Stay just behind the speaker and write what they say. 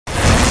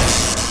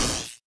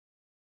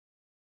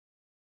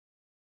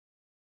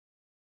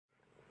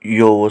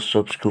Yo, what's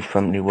up, school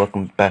family?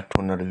 Welcome back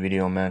to another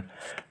video, man.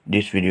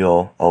 This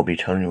video, I'll be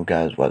telling you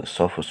guys why the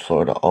Southwest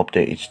Florida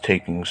update is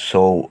taking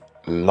so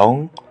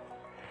long.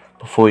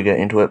 Before we get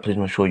into it, please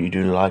make sure you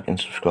do like and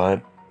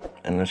subscribe,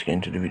 and let's get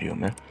into the video,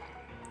 man.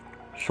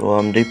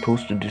 So they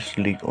posted this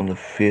leak on the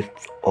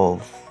 5th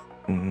of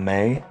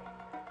May,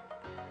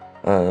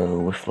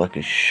 with like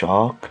a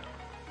shark,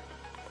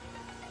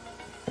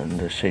 and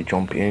they say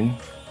jump in,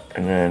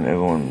 and then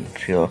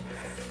everyone's here,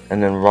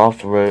 and then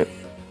Ralph wrote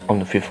on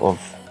the 5th of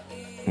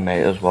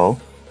May as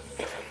well.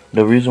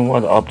 The reason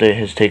why the update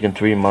has taken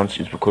 3 months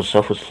is because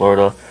Southwest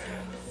Florida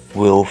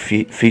will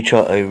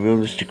feature a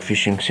realistic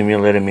fishing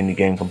simulator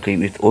minigame complete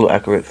with all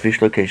accurate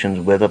fish locations,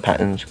 weather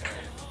patterns,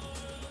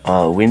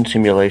 wind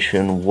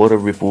simulation, water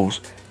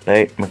ripples,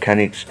 bait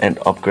mechanics, and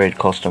upgrade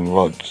custom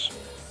rods.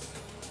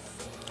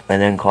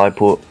 And then Kai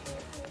put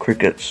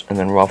crickets, and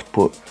then Ruff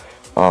put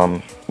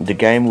the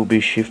game will be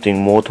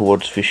shifting more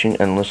towards fishing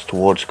and less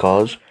towards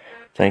cars.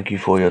 Thank you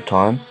for your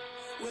time.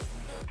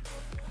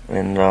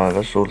 And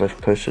that's all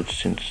they've posted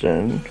since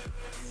then.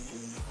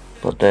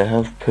 But they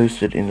have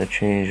posted in the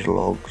change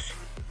logs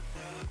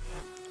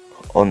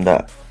on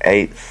the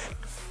 8th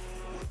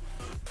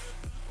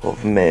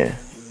of May.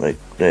 Like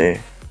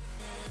they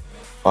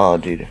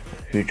did a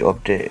huge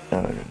update,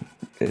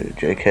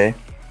 JK.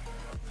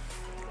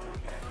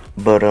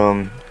 But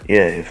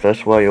yeah, if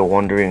that's why you're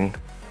wondering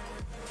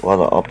why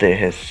the update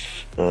has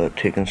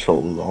taken so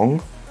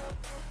long,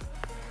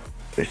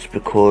 it's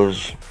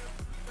because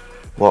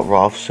what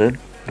Ralph said.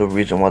 The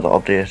reason why the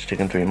update has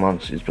taken 3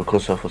 months is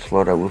because Southwest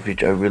Florida will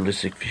feature a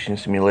realistic fishing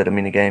simulator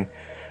minigame,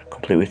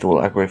 complete with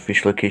all accurate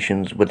fish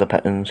locations, weather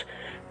patterns,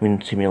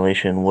 wind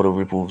simulation, water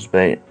ripples,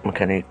 bait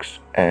mechanics,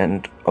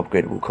 and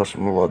upgradable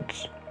custom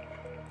rods.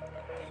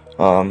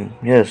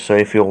 Yeah, so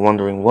if you're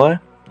wondering why,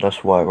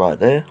 that's why right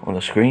there on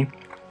the screen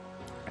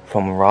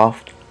from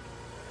Raft.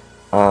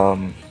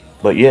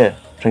 But yeah,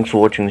 thanks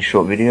for watching this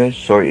short video.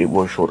 Sorry it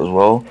was short as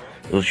well.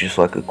 It was just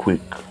like a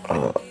quick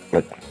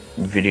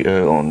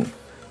video on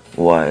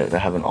why they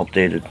haven't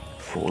updated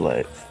for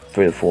like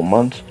 3 or 4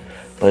 months.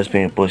 But it's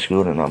been a boy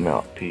school and I'm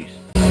out. Peace.